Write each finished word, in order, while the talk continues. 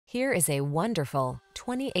Here is a wonderful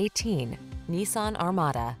 2018 Nissan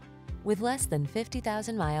Armada. With less than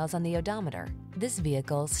 50,000 miles on the odometer, this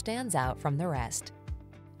vehicle stands out from the rest.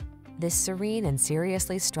 This serene and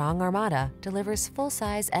seriously strong Armada delivers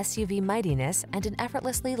full-size SUV mightiness and an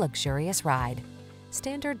effortlessly luxurious ride.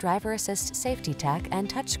 Standard driver assist safety tech and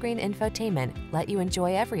touchscreen infotainment let you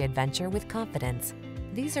enjoy every adventure with confidence.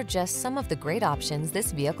 These are just some of the great options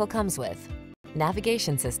this vehicle comes with: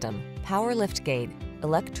 navigation system, power liftgate,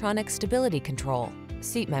 electronic stability control,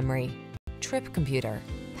 seat memory, trip computer,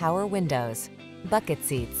 power windows, bucket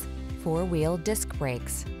seats, four-wheel disc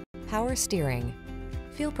brakes, power steering.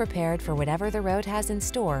 Feel prepared for whatever the road has in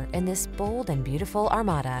store in this bold and beautiful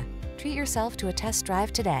Armada. Treat yourself to a test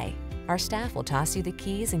drive today. Our staff will toss you the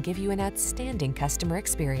keys and give you an outstanding customer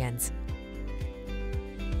experience.